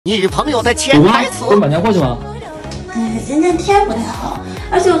女朋友的潜台词。跟板娘过去吗？今天天不太好，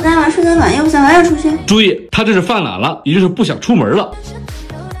而且我昨天晚上睡得晚，又不想晚上出去。注意，他这是犯懒了，也就是不想出门了。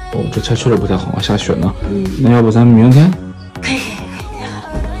哦，这天确实不太好啊，下雪呢。那要不咱明天？可以。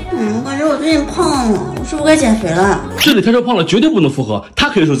我感觉我最近胖了，我是不是该减肥了？这里他说胖了绝对不能复合，他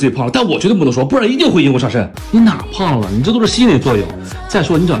可以说自己胖了，但我绝对不能说，不然一定会引火上身。你哪胖了？你这都是心理作用。再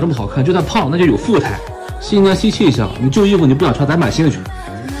说你长这么好看，就算胖了那就有富态。新年新气象，你旧衣服你不想穿，咱买新的去。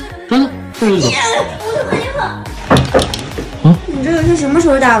真的，这个意思。我想换衣服。啊？你这个是什么时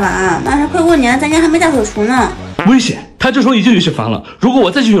候大完？马上快过年，咱家还没大扫除呢。危险！他这时候已经有些烦了。如果我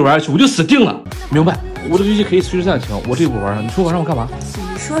再继续玩下去，我就死定了。明白？我这个游戏可以随时暂停，我这一会儿玩上。你说我让我干嘛？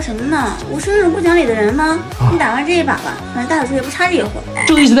你说什么呢？我是那种不讲理的人吗？你打完这一把吧，反正大扫除也不差这一会儿。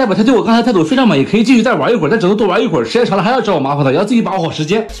这个意思代表他对我刚才态度非常满意，可以继续再玩一会儿，但只能多玩一会儿，时间长了还要找我麻烦的，要自己把握好时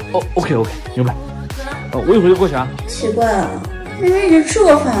间。哦 ，OK， 明白。我一会儿就过去啊。奇怪了，明明已经吃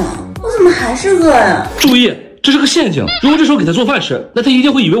过饭了，我怎么还是饿呀？注意，这是个陷阱。如果这时候给他做饭吃，那他一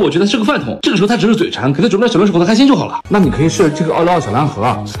定会以为我觉得是个饭桶。这个时候他只是嘴馋，给他准备小零食哄他开心就好了。那你可以试这个奥利奥小蓝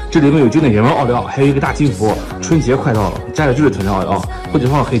盒，这里面有经典原味奥利奥，还有一个大金福。春节快到了，家里就是囤着奥利奥，不仅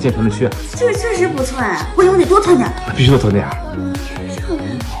放可以进评论区。这个确实不错啊，我以后得多囤点。必须多囤点。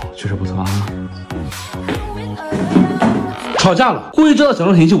确实不错啊。吵架了，故意知道小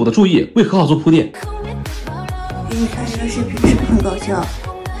龙引起我的注意，为和好做铺垫。给你看这个视频是不是很搞笑？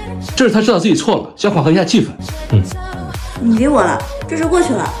这是他知道自己错了，想缓和一下气氛。你理我了，这事过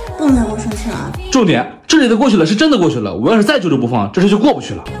去了，不能再给我生气了啊！重点，这里的过去了是真的过去了，我要是再揪着不放，这事就过不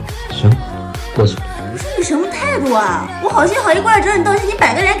去了。行，过去了。不是你什么态度啊？我好心好意过来找你道歉，你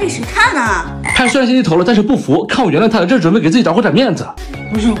摆个脸给谁看呢？他虽然心里投了，但是不服，看我原谅他了，这是准备给自己找回点面子。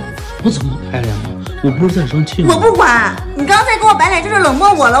不是，我怎么拍脸了？我不是在生气吗？我不管，你刚才给我摆脸就是冷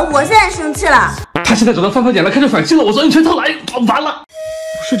漠我了，我现在生气了。他现在找到翻盘点了，开始反击了，我昨天全套来，完了。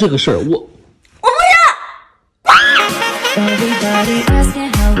不是这个事儿，我不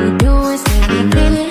要。